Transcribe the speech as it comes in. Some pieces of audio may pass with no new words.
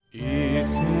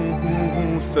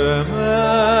اسمه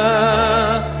سماء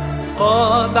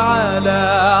قد علا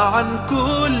عن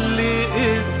كل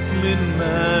اسم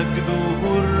مجده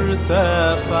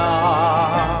ارتفع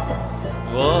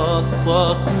غطى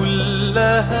كل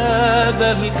هذا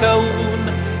الكون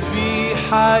في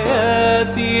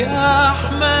حياتي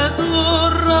أحمد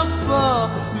الرب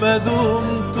ما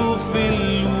دمت في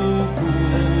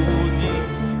الوجود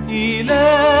إلى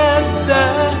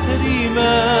الدهر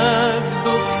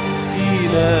مجدك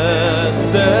إلى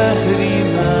الدهر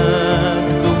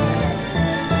مجدك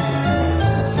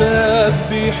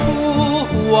سبحوه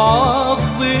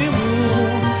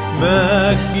وعظموه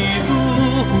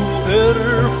مجدوه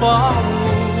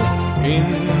ارفعوا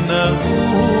إنه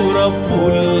رب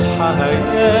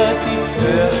الحياة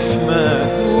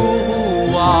احمدوه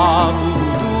وعبدوه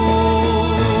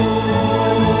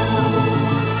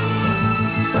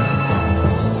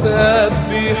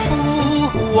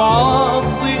سبحوه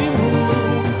وعظموه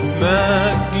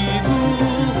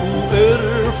مجدوه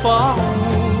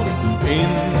ارفعوا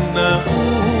إنه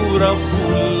رب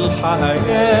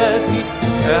الحياة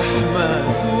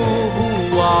احمدوه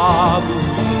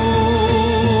وعبدوه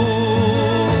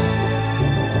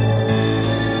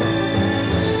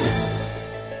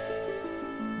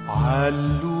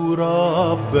علوا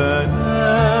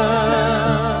ربنا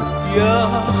يا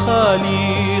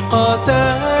خليقة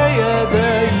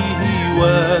يديه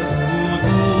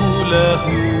واسجدوا له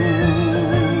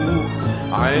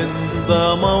عند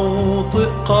موطئ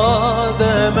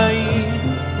قدميه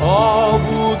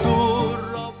اعبدوا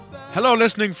الرب. Hello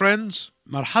listening friends.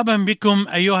 مرحبا بكم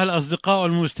أيها الأصدقاء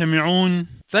المستمعون.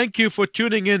 Thank you for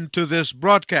tuning in to this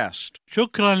broadcast.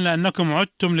 شكرا لأنكم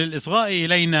عدتم للإصغاء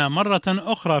إلينا مرة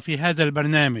أخرى في هذا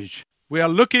البرنامج. We are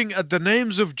looking at the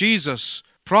names of Jesus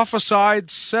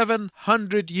prophesied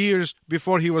 700 years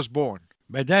before he was born.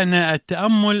 بدأنا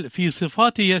التأمل في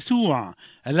صفات يسوع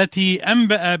التي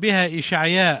أنبأ بها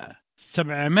إشعياء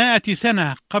 700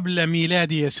 سنة قبل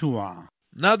ميلاد يسوع.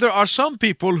 Now there are some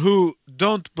people who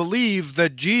don't believe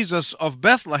that Jesus of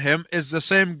Bethlehem is the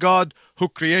same God who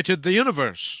created the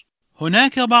universe.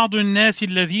 هناك بعض الناس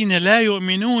الذين لا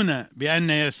يؤمنون بأن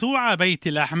يسوع بيت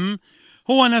لحم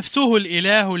هو نفسه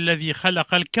الإله الذي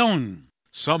خلق الكون.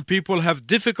 Some people have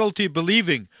difficulty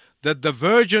believing that the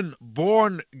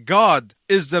virgin-born God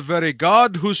is the very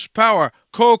God whose power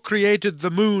co-created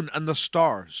the moon and the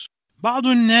stars. بعض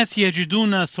الناس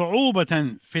يجدون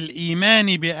صعوبة في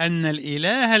الإيمان بأن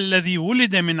الإله الذي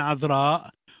ولد من عذراء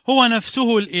هو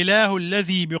نفسه الإله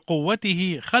الذي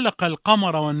بقوته خلق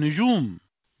القمر والنجوم.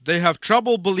 They have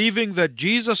trouble believing that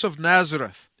Jesus of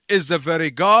Nazareth is the very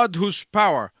God whose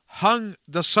power hung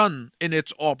the sun in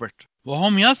its orbit.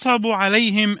 وهم يصعب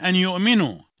عليهم أن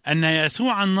يؤمنوا أن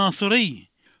يسوع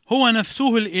الناصري هو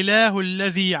نفسه الإله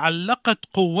الذي علقت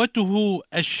قوته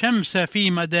الشمس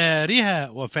في مدارها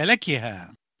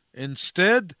وفلكها.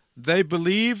 Instead, they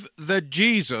believe that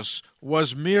Jesus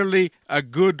was merely a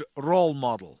good role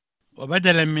model.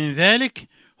 وبدلا من ذلك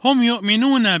هم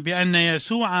يؤمنون بأن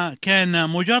يسوع كان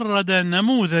مجرد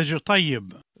نموذج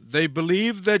طيب. They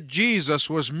believe that Jesus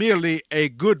was merely a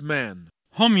good man.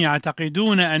 هم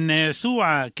يعتقدون أن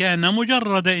يسوع كان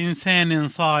مجرد إنسان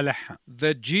صالح.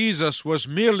 That Jesus was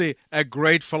merely a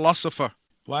great philosopher.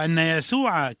 وأن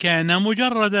يسوع كان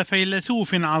مجرد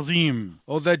فيلسوف عظيم.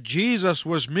 Or that Jesus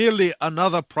was merely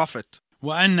another prophet.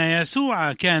 وأن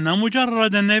يسوع كان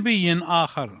مجرد نبي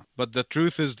آخر. But the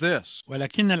truth is this.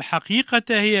 ولكن الحقيقة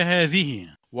هي هذه.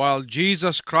 While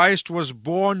Jesus Christ was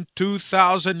born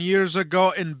 2,000 years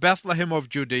ago in Bethlehem of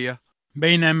Judea,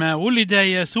 بينما ولد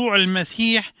يسوع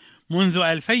المسيح منذ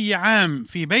 2000 عام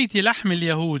في بيت لحم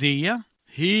اليهودية،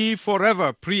 he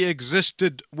forever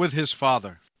pre-existed with his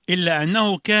father. إلا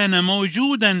أنه كان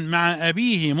موجودا مع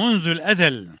أبيه منذ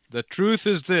الأزل. The truth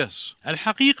is this.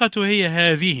 الحقيقة هي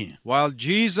هذه. While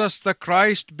Jesus the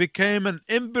Christ became an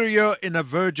embryo in a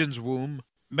virgin's womb,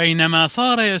 بينما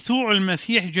صار يسوع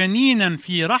المسيح جنينا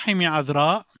في رحم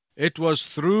عذراء، it was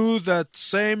through that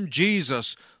same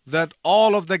Jesus that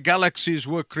all of the galaxies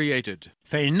were created.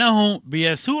 فإنه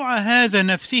بيسوع هذا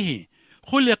نفسه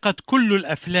خلقت كل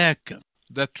الأفلاك.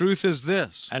 The truth is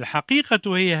this.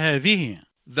 الحقيقة هي هذه.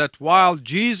 That while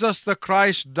Jesus the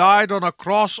Christ died on a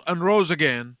cross and rose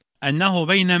again, أنه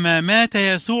بينما مات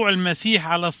يسوع المسيح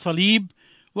على الصليب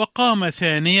وقام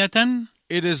ثانية،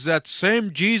 it is that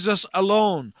same Jesus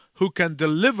alone who can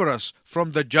deliver us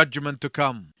from the judgment to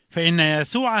come. فإن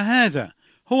يسوع هذا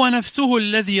هو نفسه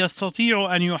الذي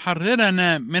يستطيع أن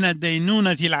يحررنا من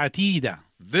الدينونة العتيدة.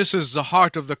 This is the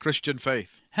heart of the Christian faith.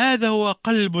 هذا هو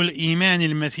قلب الإيمان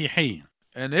المسيحي.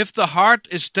 And if the heart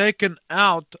is taken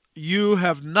out, you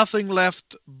have nothing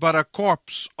left but a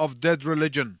corpse of dead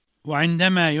religion.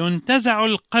 وعندما ينتزع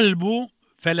القلب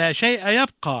فلا شيء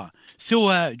يبقى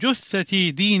سوى جثة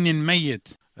دين ميت.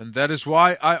 And that is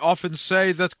why I often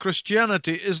say that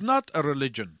Christianity is not a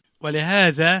religion.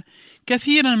 ولهذا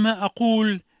كثيرا ما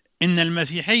أقول إن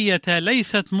المسيحية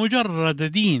ليست مجرد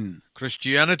دين.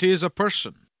 Christianity is a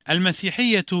person.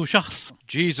 المسيحية شخص.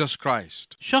 Jesus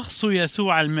Christ. شخص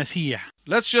يسوع المسيح.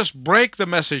 Let's just break the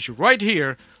message right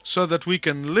here so that we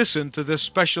can listen to this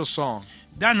special song.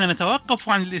 دعنا نتوقف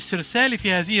عن الاسترسال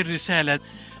في هذه الرسالة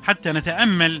حتى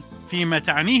نتأمل فيما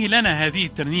تعنيه لنا هذه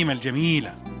الترنيمة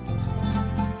الجميلة.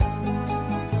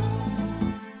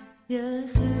 يا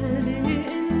خالق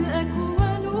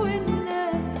الأكوان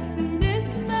والناس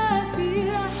بنسمع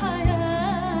فيها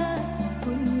حياة،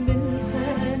 كل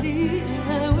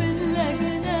الخليقة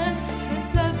والأجناس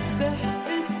بتسبح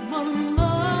اسم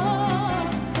الله.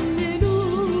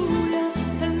 هللويا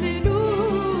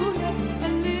هللويا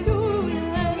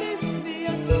هللويا لاسم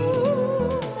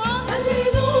يسوع.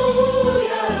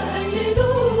 هللويا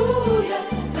هللويا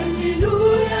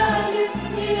هللويا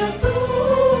لاسم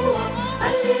يسوع.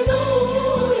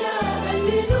 هللويا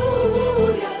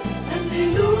هللويا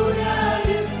هللويا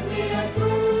لاسم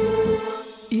يسوع.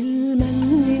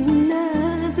 المن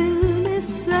النازل من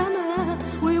السماء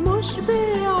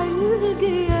ومشبع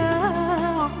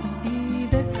الجياع،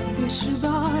 ايدك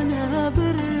تشبعنا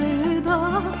بالرضا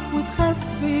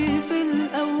وتخفف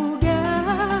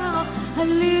الاوجاع.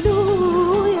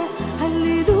 هللويا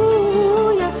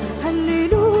هللويا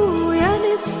هللويا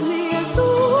لاسم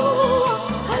يسوع.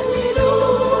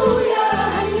 هللويا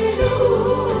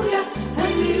هللويا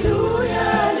هللويا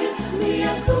لاسم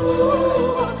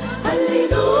يسوع.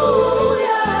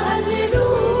 هللويا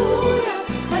هللويا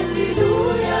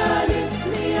هللويا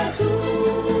لاسم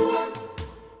يسوع.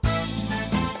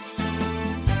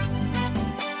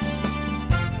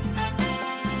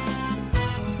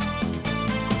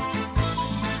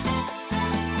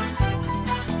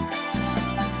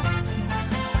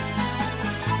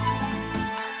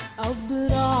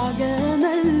 أبرع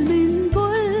جمال من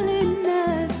كل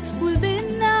الناس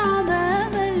وبالنعمة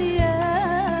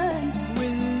مليان،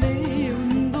 واللي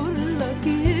ينظر لك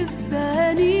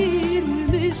يستنير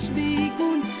ومش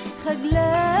بيكون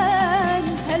خجلان.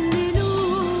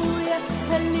 هللويا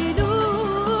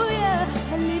هللويا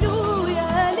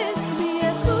هللويا لاسم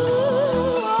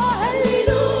يسوع.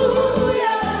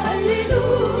 هللويا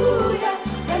هللويا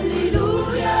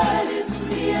هللويا لاسم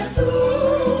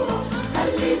يسوع.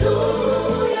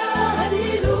 هللويا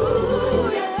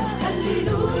هللويا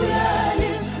هللويا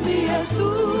لاسم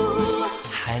يسوع.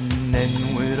 حنان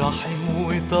ورحيم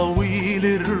وطويل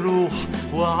الروح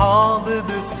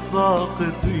وعاضد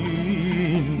الساقطين،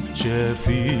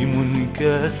 شافي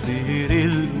منكسر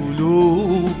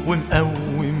القلوب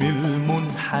ومقوم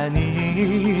المنحنين.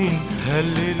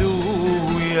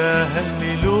 هللويا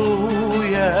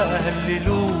هللويا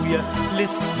هللويا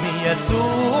لاسم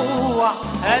يسوع.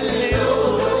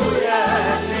 هللويا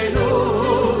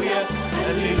هللويا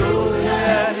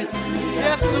هللويا لاسم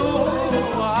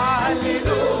يسوع.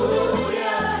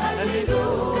 هللويا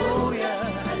هللويا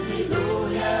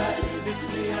هللويا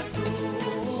لاسم يسوع.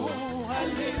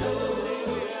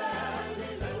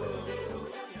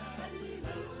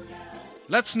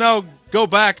 Let's now go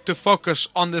back to focus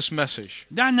on this message.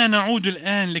 دعنا نعود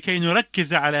الآن لكي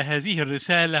نركز على هذه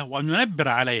الرسالة وننبر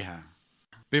عليها.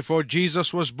 Before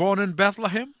Jesus was born in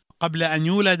Bethlehem, قبل أن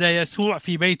يولد يسوع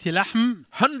في بيت لحم،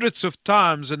 hundreds of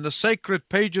times in the sacred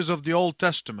pages of the Old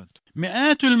Testament,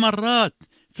 مئات المرات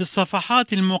في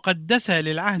الصفحات المقدسة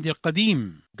للعهد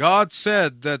القديم، God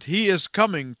said that He is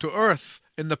coming to earth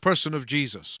in the person of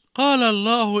Jesus. قال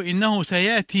الله إنه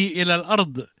سيأتي إلى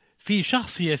الأرض في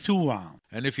شخص يسوع.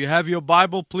 And if you have your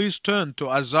Bible, please turn to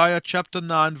Isaiah chapter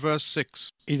 9 verse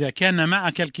 6. إذا كان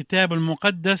معك الكتاب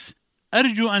المقدس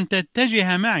أرجو أن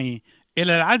تتجه معي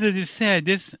إلى العدد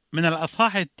السادس من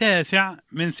الأصحاح 9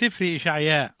 من سفر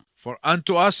إشعياء. For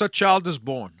unto us a child is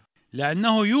born,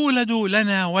 لأنه يولد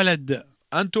لنا ولد،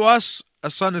 unto us a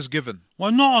son is given,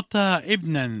 ونعطى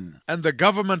ابنا، and the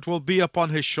government will be upon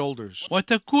his shoulders.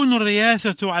 وتكون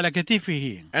الرياسة على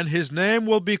كتفه، And his name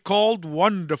will be called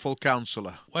Wonderful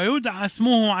Counselor, ويدعى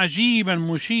اسمه عجيبا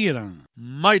مشيرا،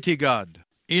 Mighty God,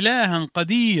 إلها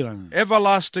قديرا،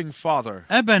 Everlasting Father,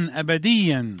 أبا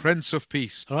أبديا، Prince of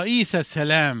Peace. رئيس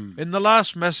السلام. In the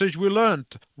last message we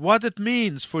learned what it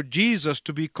means for Jesus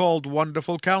to be called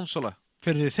Wonderful Counselor.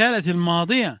 في الرسالة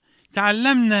الماضية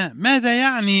تعلمنا ماذا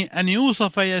يعني أن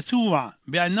يوصف يسوع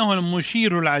بأنه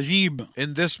المشير العجيب.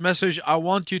 In this message I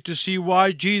want you to see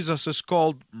why Jesus is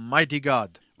called Mighty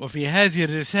God. وفي هذه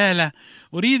الرسالة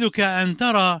أريدك أن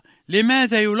ترى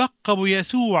لماذا يلقب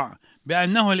يسوع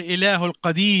بأنه الإله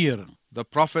القدير. The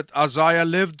prophet Isaiah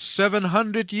lived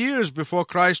 700 years before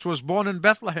Christ was born in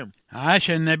Bethlehem.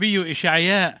 عاش النبي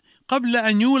إشعياء قبل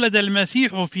أن يولد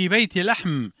المسيح في بيت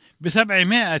لحم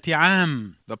ب700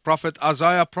 عام. The prophet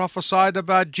Isaiah prophesied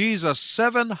about Jesus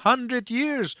 700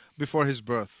 years before his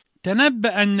birth.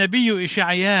 تنبأ النبي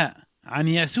إشعياء عن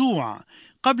يسوع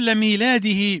قبل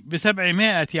ميلاده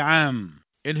ب700 عام.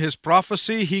 In his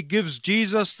prophecy, he gives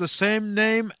Jesus the same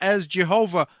name as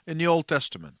Jehovah in the Old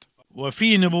Testament.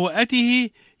 وفي نبوءته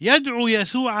يدعو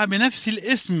يسوع بنفس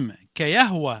الاسم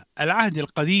كيهوه العهد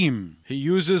القديم. He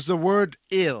uses the word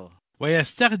Il,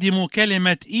 ويستخدم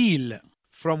كلمة إيل،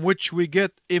 from which we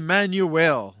get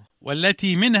Emmanuel,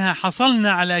 والتي منها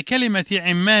حصلنا على كلمة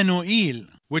عمانوئيل،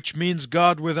 which means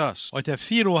God with us.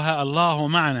 وتفسيرها الله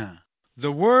معنا.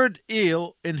 The word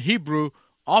Il in Hebrew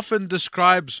often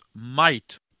describes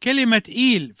might. كلمة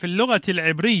إيل في اللغة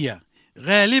العبرية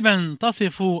غالبا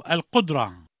تصف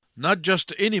القدرة، Not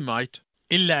just any might,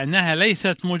 إلا أنها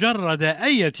ليست مجرد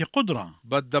أي قدرة،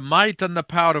 but the might and the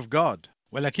power of God.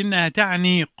 ولكنها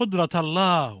تعني قدرة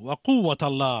الله وقوة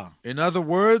الله. In other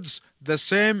words, the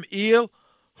same Il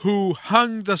who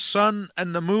hung the sun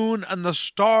and the moon and the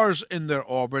stars in their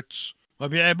orbits,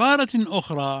 وبعبارة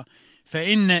أخرى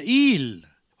فإن إيل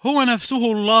هو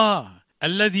نفسه الله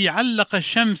الذي علق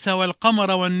الشمس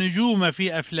والقمر والنجوم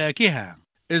في أفلاكها،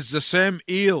 is the same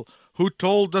Il who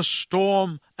told the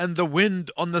storm and the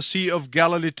wind on the Sea of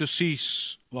Galilee to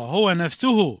cease. وهو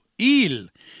نفسه إيل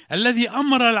الذي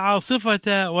أمر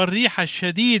العاصفة والريح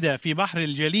الشديدة في بحر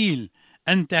الجليل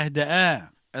أن تهدأا،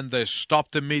 And they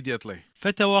stopped immediately.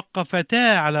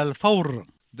 فتوقفتا على الفور.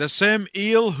 The same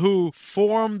Il who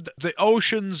formed the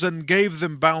oceans and gave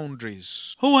them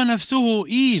boundaries, هو نفسه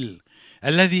إيل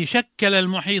الذي شكل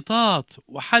المحيطات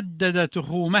وحدد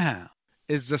تخومها.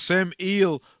 is the same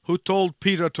Il who told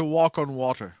Peter to walk on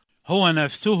water. هو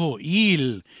نفسه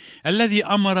إيل الذي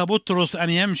أمر بطرس أن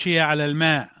يمشي على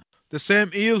الماء. The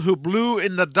same Il who blew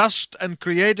in the dust and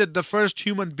created the first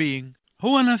human being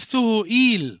هو نفسه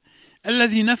إيل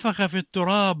الذي نفخ في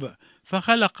التراب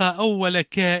فخلق أول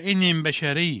كائن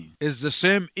بشري. is the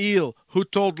same Il who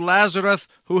told Lazarus,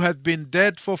 who had been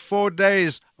dead for 4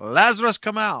 days, Lazarus,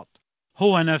 come out.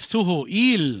 هو نفسه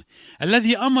إيل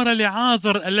الذي أمر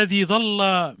لعازر الذي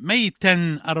ظل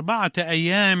ميتا 4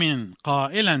 أيام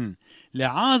قائلا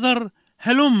لعازر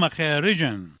هلم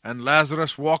خارجا، And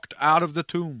Lazarus walked out of the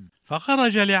tomb.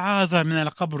 فخرج لعازر من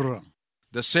القبر.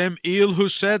 The same Il who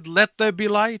said, let there be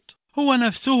light, هو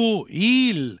نفسه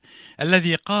إيل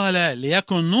الذي قال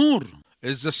ليكن نور.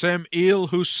 is the same Il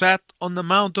who sat on the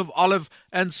Mount of Olive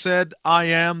and said, I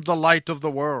am the light of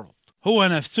the world. هو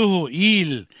نفسه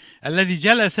إيل الذي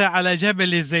جلس على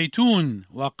جبل الزيتون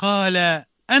وقال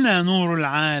أنا نور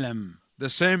العالم. The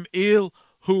same Il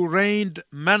who rained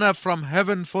manna from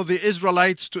heaven for the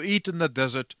Israelites to eat in the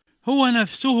desert, هو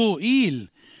نفسه إيل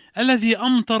الذي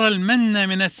أمطر المن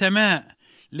من السماء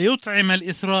ليطعم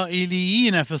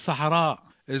الإسرائيليين في الصحراء.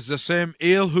 is the same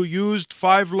Il who used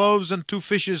 5 loaves and 2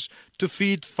 fishes to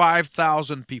feed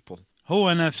 5,000 people.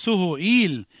 هو نفسه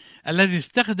إيل الذي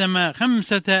استخدم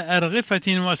 5 أرغفة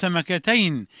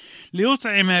وسمكتين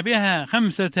ليطعم بها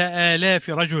 5,000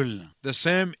 رجل. The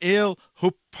same Il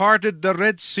who parted the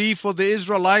Red Sea for the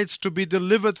Israelites to be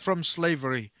delivered from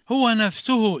slavery. هو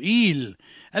نفسه إيل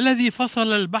الذي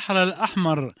فصل البحر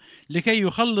الأحمر لكي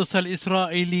يخلص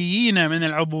الإسرائيليين من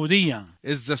العبودية.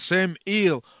 is the same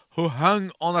Il who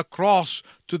hung on a cross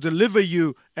to deliver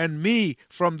you and me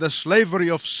from the slavery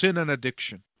of sin and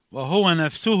addiction. وهو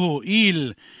نفسه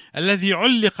إيل الذي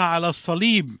علق على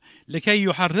الصليب لكي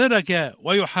يحررك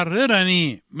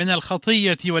ويحررني من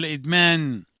الخطية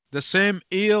والإدمان. The same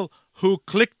Il who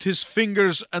clicked his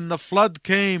fingers and the flood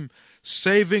came,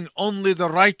 saving only the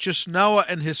righteous Noah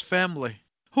and his family.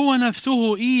 هو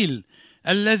نفسه إيل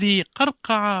الذي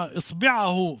قرقع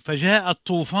إصبعه فجاء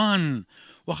الطوفان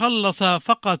وخلص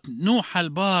فقط نوح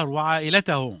البار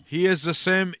وعائلته. He is the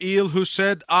same Il who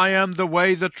said, I am the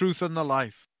way, the truth, and the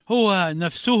life. هو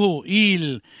نفسه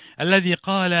إيل الذي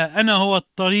قال أنا هو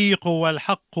الطريق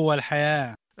والحق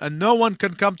والحياة. And no one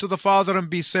can come to the Father and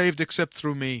be saved except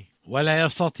through me. ولا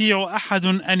يستطيع أحد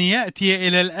أن يأتي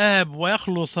إلى الآب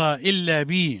ويخلص إلا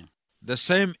بي. The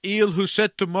same Il who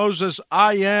said to Moses,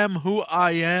 I am who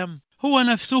I am. هو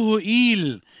نفسه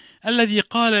إيل الذي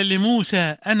قال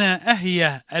لموسى أنا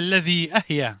أهيا الذي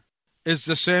أهيا. is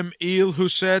the same Il who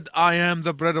said, I am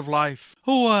the bread of life.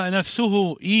 هو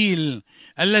نفسه إيل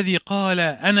الذي قال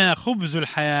أنا خبز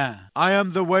الحياة. I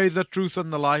am the way, the truth,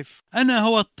 and the life. أنا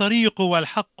هو الطريق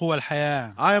والحق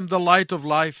والحياة. I am the light of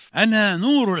life. أنا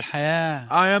نور الحياة.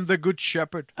 I am the good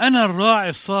shepherd. أنا الراعي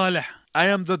الصالح. I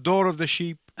am the door of the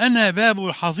sheep. أنا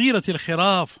باب حظيرة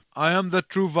الخراف. I am the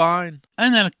true vine.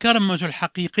 أنا الكرمة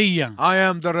الحقيقية. I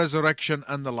am the resurrection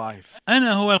and the life.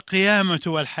 أنا هو القيامة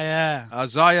والحياة.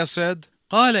 Isaiah said,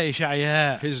 قال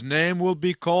إشعياء: his name will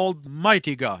be called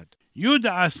Mighty God.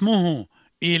 يدعى اسمه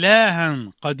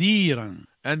إلها قديرا.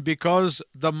 And because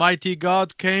the mighty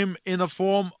God came in a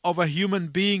form of a human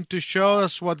being to show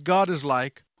us what God is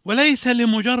like, وليس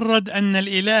لمجرد أن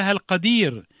الإله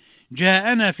القدير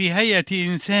جاءنا في هيئة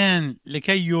إنسان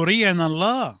لكي يرينا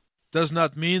الله، does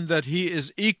not mean that he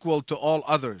is equal to all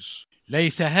others.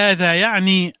 ليس هذا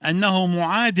يعني أنه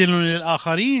معادل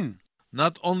للآخرين.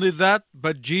 Not only that,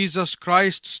 but Jesus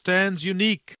Christ stands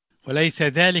unique. وليس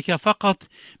ذلك فقط،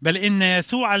 بل إن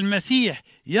يسوع المسيح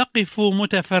يقف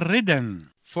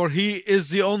متفردا. For he is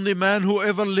the only man who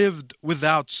ever lived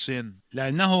without sin.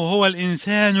 لأنه هو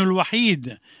الإنسان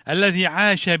الوحيد الذي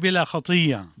عاش بلا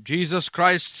خطية. Jesus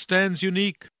Christ stands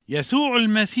unique. يسوع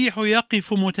المسيح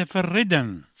يقف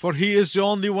متفردا. For he is the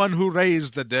only one who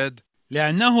raised the dead.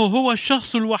 لأنه هو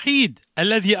الشخص الوحيد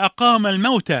الذي أقام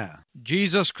الموتى.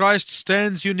 Jesus Christ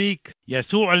stands unique.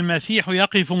 يسوع المسيح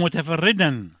يقف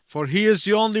متفردا. For he is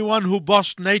the only one who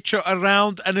bossed nature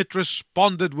around and it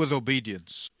responded with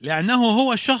obedience. لأنه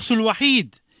هو الشخص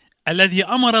الوحيد الذي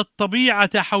أمر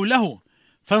الطبيعة حوله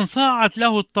فانصاعت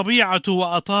له الطبيعة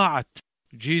وأطاعت.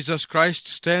 Jesus Christ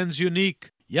stands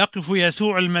unique. يقف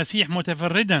يسوع المسيح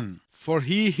متفردا. For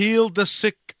he healed the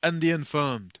sick and the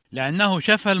infirmed. لأنه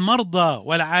شفى المرضى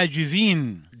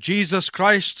والعاجزين. Jesus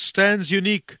Christ stands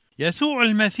unique. يسوع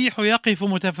المسيح يقف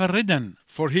متفردا.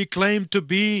 For he claimed to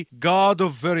be God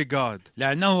of very God.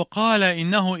 لأنه قال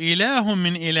إنه إله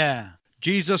من إله.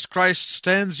 Jesus Christ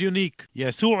stands unique.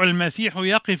 يسوع المسيح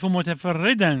يقف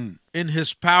متفردا In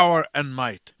his power and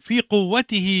might. في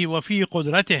قوته وفي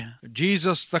قدرته.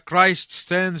 Jesus the Christ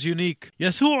stands unique.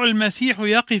 يسوع المسيح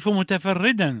يقف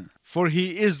متفردا. For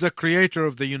he is the creator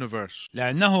of the universe.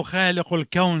 لأنه خالق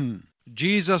الكون.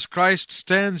 Jesus Christ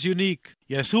stands unique.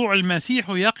 يسوع المسيح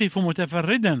يقف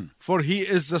متفردا. For he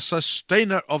is the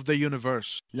sustainer of the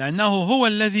universe. لأنه هو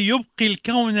الذي يبقي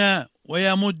الكون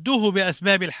ويمده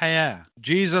بأسباب الحياة.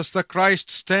 Jesus the Christ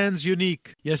stands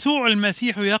unique. يسوع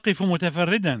المسيح يقف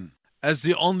متفردا. As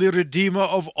the only redeemer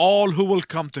of all who will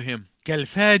come to him.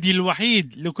 كالفادي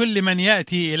الوحيد لكل من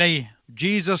يأتي إليه.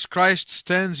 Jesus Christ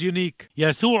stands unique.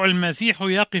 يسوع المسيح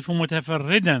يقف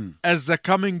متفردا. As the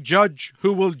coming judge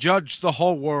who will judge the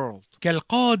whole world.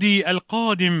 كالقاضي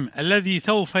القادم الذي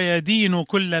سوف يدين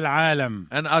كل العالم.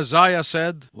 And Isaiah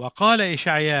said, وقال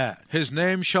إشعياء: his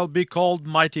name shall be called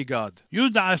Mighty God.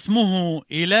 يدعى اسمه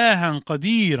إلها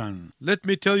قديرا. Let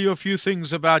me tell you a few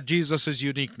things about Jesus'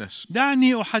 uniqueness.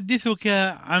 دعني أحدثك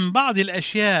عن بعض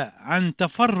الأشياء عن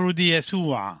تفرد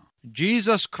يسوع.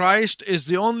 Jesus Christ is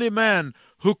the only man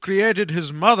who created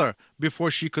his mother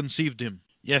before she conceived him.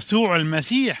 يسوع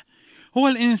المسيح هو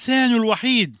الإنسان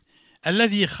الوحيد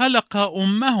الذي خلق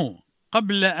أمه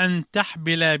قبل أن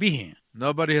تحبل به.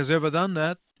 Nobody has ever done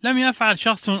that. لم يفعل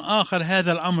شخص آخر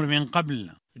هذا الأمر من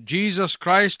قبل. Jesus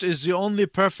Christ is the only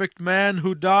perfect man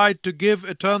who died to give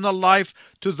eternal life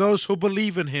to those who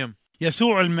believe in him.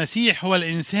 يسوع المسيح هو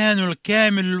الإنسان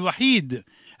الكامل الوحيد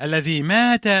الذي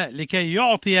مات لكي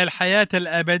يعطي الحياة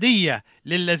الأبدية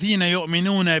للذين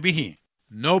يؤمنون به.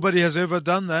 Nobody has ever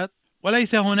done that.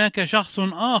 وليس هناك شخص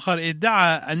آخر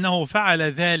ادعى أنه فعل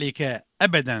ذلك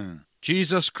أبدا.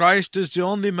 Jesus Christ is the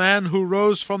only man who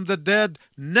rose from the dead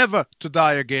never to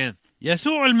die again.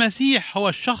 يسوع المسيح هو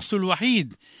الشخص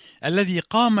الوحيد الذي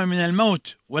قام من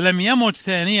الموت ولم يمت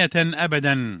ثانية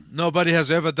أبدا. Nobody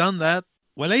has ever done that.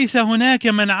 وليس هناك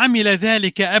من عمل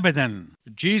ذلك أبدا.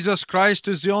 Jesus Christ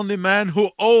is the only man who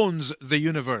owns the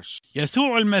universe.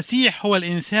 يسوع المسيح هو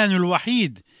الإنسان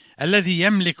الوحيد الذي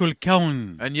يملك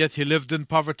الكون. And yet he lived in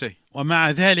poverty.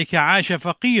 ومع ذلك عاش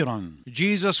فقيرا.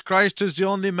 Jesus Christ is the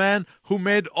only man who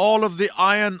made all of the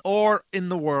iron ore in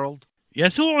the world.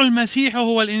 يسوع المسيح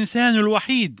هو الإنسان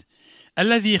الوحيد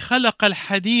الذي خلق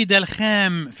الحديد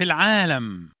الخام في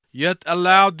العالم. Yet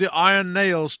allowed the iron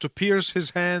nails to pierce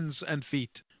his hands and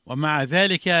feet. ومع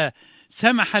ذلك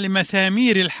سمح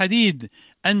لمسامير الحديد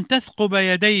أن تثقب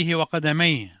يديه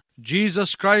وقدميه.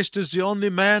 Jesus Christ is the only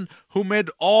man who made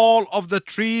all of the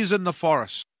trees in the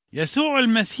forest. يسوع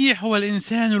المسيح هو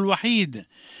الإنسان الوحيد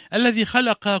الذي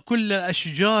خلق كل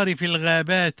الأشجار في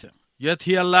الغابات. Yet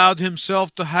he allowed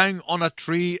himself to hang on a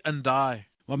tree and die.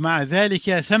 ومع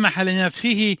ذلك سمح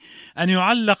لنفسه أن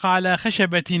يعلق على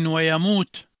خشبة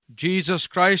ويموت. Jesus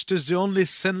Christ is the only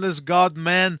sinless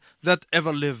God-man that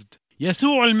ever lived.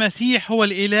 يسوع المسيح هو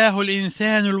الإله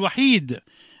الإنسان الوحيد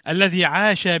الذي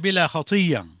عاش بلا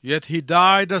خطية. Yet he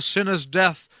died a sinner's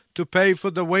death to pay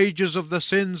for the wages of the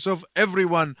sins of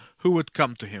everyone who would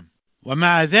come to him.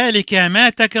 ومع ذلك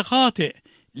مات كخاطئ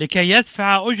لكي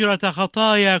يدفع أجرة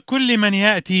خطايا كل من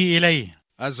يأتي إليه.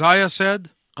 Isaiah said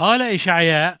قال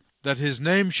إشعياء that his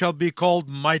name shall be called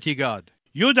Mighty God.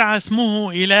 يدعى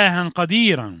اسمه إلها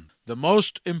قديرا. The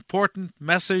most important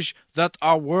message that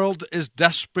our world is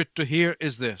desperate to hear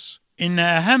is this: إن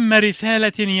أهم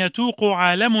رسالة يتوق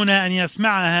عالمنا أن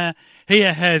يسمعها هي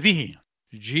هذه: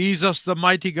 Jesus the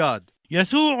Mighty God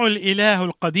يسوع الإله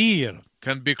القدير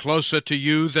can be closer to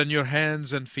you than your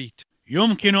hands and feet.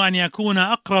 يمكن أن يكون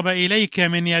أقرب إليك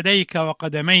من يديك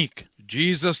وقدميك.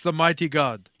 Jesus the Mighty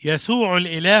God يسوع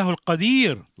الإله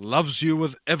القدير loves you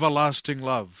with everlasting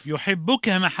love. يحبك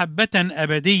محبة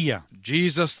أبدية.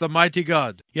 Jesus the Mighty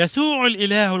God يسوع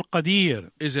الإله القدير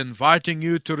is inviting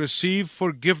you to receive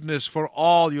forgiveness for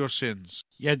all your sins.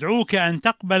 يدعوك أن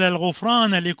تقبل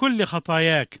الغفران لكل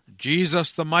خطاياك.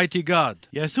 Jesus the Mighty God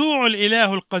يسوع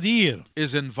الإله القدير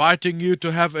is inviting you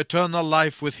to have eternal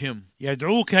life with him.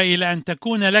 يدعوك إلى أن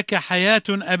تكون لك حياة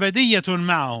أبدية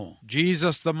معه.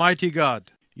 Jesus the Mighty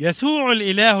God يسوع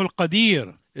الإله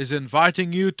القدير is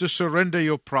inviting you to surrender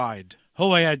your pride,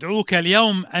 هو يدعوك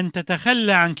اليوم أن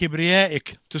تتخلى عن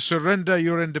كبريائك to surrender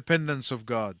your independence of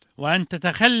God, وأن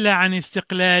تتخلى عن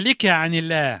استقلالك عن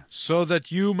الله so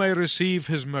that you may receive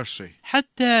his mercy.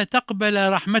 حتى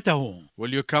تقبل رحمته.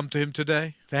 Will you come to him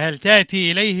today? فهل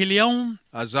تأتي إليه اليوم؟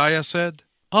 Isaiah said,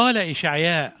 قال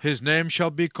إشعياء his name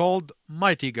shall be called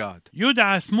Mighty God.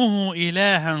 يدعى اسمه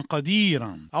إلها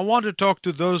قديرا. I want to talk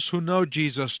to those who know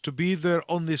Jesus to be their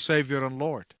only Savior and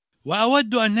Lord.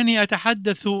 وأود أنني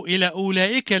أتحدث إلى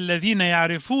أولئك الذين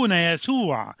يعرفون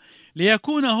يسوع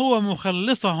ليكون هو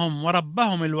مخلصهم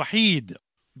وربهم الوحيد.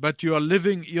 But you are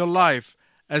living your life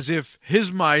as if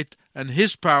his might and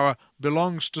his power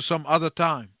belongs to some other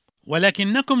time.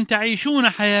 ولكنكم تعيشون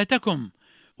حياتكم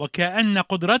وكأن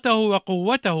قدرته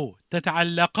وقوته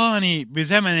تتعلقان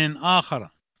بزمن آخر.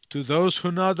 To those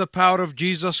who know the power of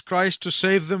Jesus Christ to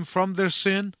save them from their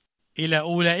sin, إلى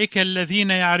أولئك الذين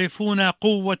يعرفون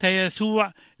قوة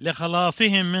يسوع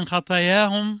لخلاصهم من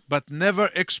خطاياهم but never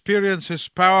experience his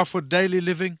power for daily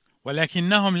living,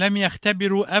 ولكنهم لم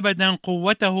يختبروا أبدا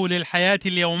قوته للحياة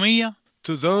اليومية.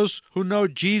 to those who know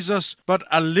Jesus but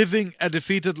are living a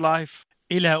defeated life,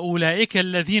 إلى أولئك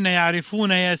الذين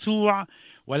يعرفون يسوع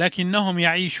ولكنهم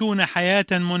يعيشون حياة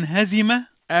منهزمة،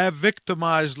 a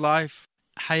victimized life,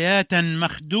 حياة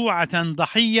مخدوعة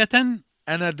ضحية،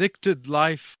 an addicted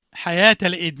life, حياة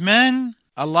الإدمان،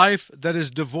 a life that is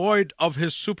devoid of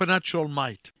his supernatural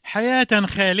might. حياة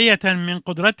خالية من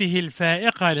قدرته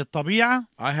الفائقة للطبيعة.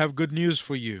 I have good news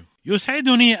for you.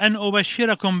 يسعدني أن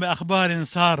أبشركم بأخبار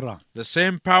سارة. The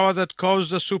same power that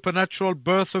caused the supernatural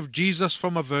birth of Jesus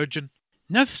from a virgin,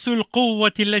 نفس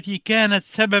القوة التي كانت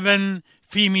سببا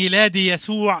في ميلاد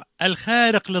يسوع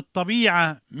الخارق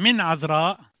للطبيعة من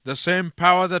عذراء، the same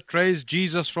power that raised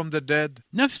Jesus from the dead,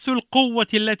 نفس القوة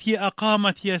التي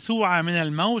أقامت يسوع من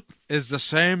الموت، is the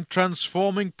same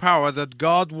transforming power that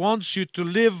God wants you to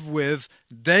live with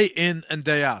day in and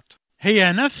day out.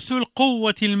 هي نفس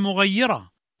القوة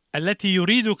المغيرة التي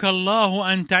يريدك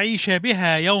الله أن تعيش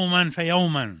بها يوما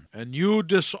فيوما، And you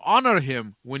dishonor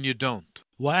him when you don't.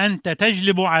 وأنت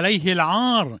تجلب عليه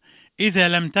العار إذا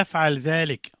لم تفعل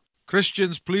ذلك.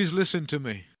 Christians, please listen to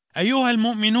me. أيها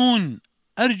المؤمنون،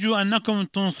 أرجو أنكم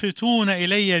تنصتون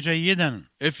إلي جيدا.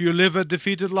 If you live a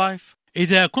defeated life,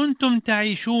 إذا كنتم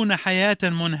تعيشون حياة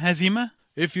منهزمة،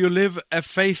 if you live a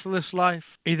faithless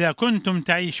life, إذا كنتم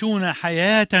تعيشون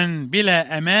حياة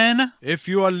بلا أمانة، if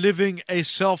you are living a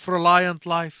self-reliant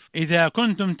life, إذا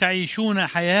كنتم تعيشون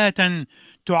حياة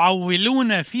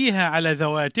تعولون فيها على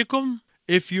ذواتكم،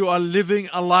 if you are living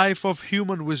a life of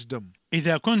human wisdom,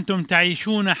 إذا كنتم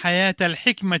تعيشون حياة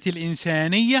الحكمة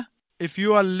الإنسانية، if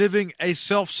you are living a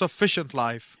self-sufficient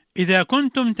life, إذا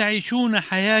كنتم تعيشون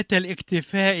حياة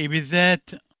الاكتفاء بالذات،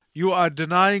 you are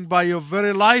denying by your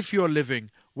very life you are living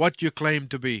what you claim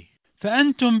to be.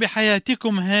 فأنتم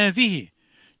بحياتكم هذه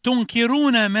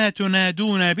تنكرون ما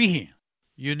تنادون به.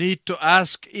 You need to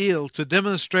ask El to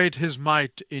demonstrate his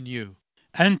might in you.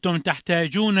 أنتم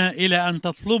تحتاجون إلى أن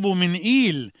تطلبوا من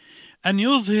إيل أن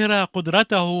يظهر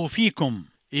قدرته فيكم.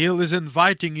 El is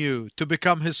inviting you to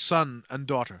become his son and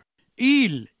daughter.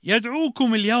 إيل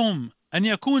يدعوكم اليوم أن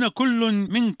يكون كل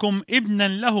منكم ابنا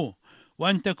له،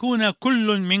 وأن تكون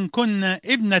كل منكن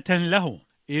ابنة له.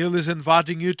 El is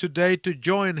inviting you today to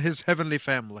join his heavenly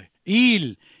family.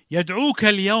 إيل يدعوك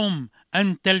اليوم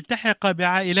أن تلتحق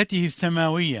بعائلته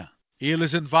السماوية. El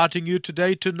is inviting you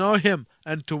today to know him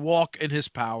and to walk in his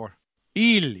power.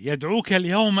 إيل يدعوك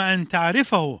اليوم أن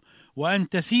تعرفه وأن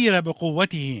تسير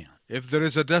بقوته. If there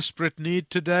is a desperate need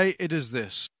today, it is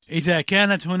this. إذا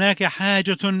كانت هناك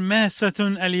حاجة ماسة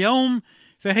اليوم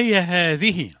فهي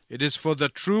هذه. It is for the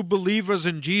true believers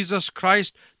in Jesus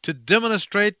Christ to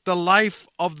demonstrate the life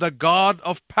of the God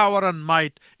of power and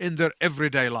might in their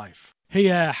everyday life.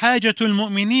 هي حاجة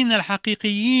المؤمنين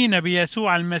الحقيقيين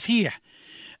بيسوع المسيح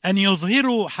أن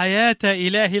يظهروا حياة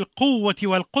إله القوة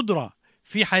والقدرة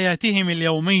في حياتهم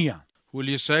اليومية. Will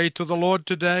you say to the Lord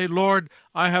today, Lord,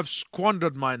 I have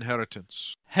squandered my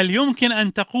inheritance. هل يمكن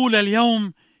أن تقول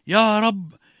اليوم: يا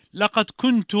رب، لقد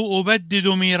كنت أبدد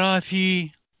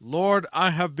ميراثي. Lord, I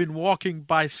have been walking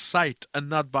by sight and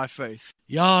not by faith.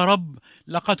 يا رب،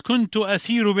 لقد كنت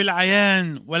أسير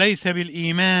بالعيان وليس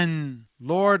بالإيمان.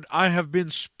 Lord, I have been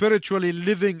spiritually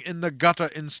living in the gutter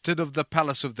instead of the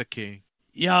palace of the king.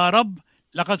 يا رب،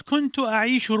 لقد كنت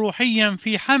أعيش روحيا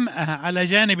في حمأة على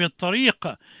جانب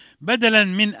الطريق بدلا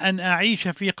من أن أعيش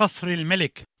في قصر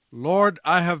الملك. Lord,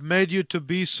 I have made you to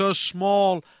be so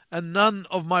small and none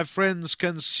of my friends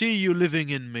can see you living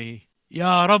in me.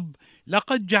 يا رب،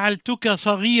 لقد جعلتك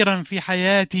صغيرا في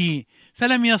حياتي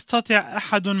فلم يستطع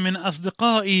أحد من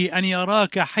أصدقائي أن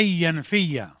يراك حيا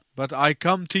في. But I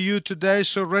come to you today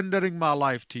surrendering my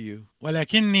life to you.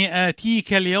 ولكني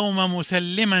آتيك اليوم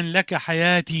مسلما لك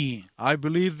حياتي. I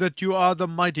believe that you are the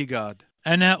mighty God.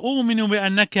 أنا أؤمن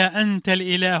بأنك أنت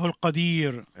الإله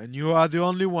القدير. And you are the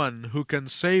only one who can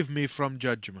save me from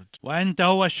judgment. وأنت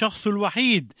هو الشخص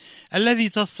الوحيد الذي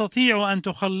تستطيع أن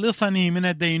تخلصني من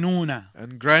الدينونة.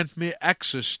 And grant me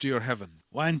access to your heaven.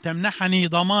 وأن تمنحني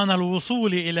ضمان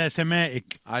الوصول إلى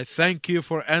سمائك. I thank you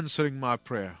for answering my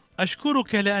prayer.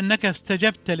 أشكرك لأنك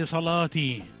استجبت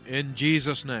لصلاتي. In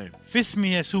Jesus' name. في اسم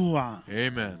يسوع.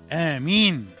 Amen.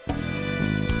 آمين.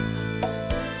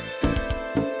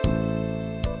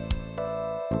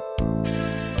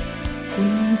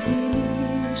 كنت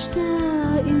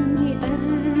مشتاق إني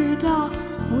أرجع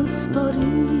وفي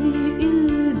طريق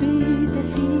البيت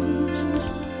أسير،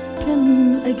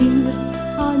 كم أجير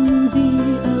عندي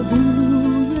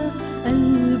أبويا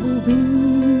قلبه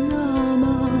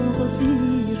بالنعمة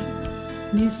بصير.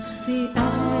 نفسي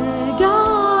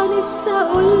أرجع، نفسي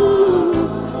أقوله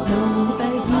لو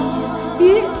أجير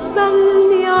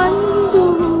يقبلني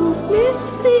عنده.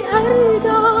 نفسي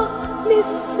أرجع،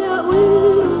 نفسي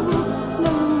أقوله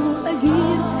لو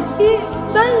أجير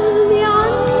يقبلني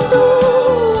عنده.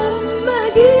 وأما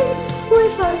جيت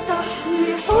وفتح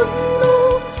لي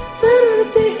حضنه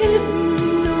صرت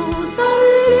ابنه صار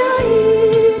لي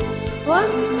عيد.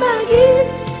 وأما جيت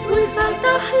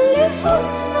وفتح لي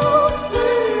حضنه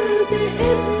صرت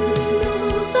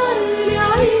ابنه صار لي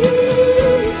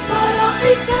عيد.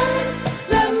 فرحي كان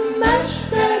لما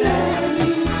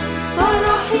اشتراني،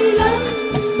 فرحي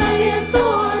لما يسوع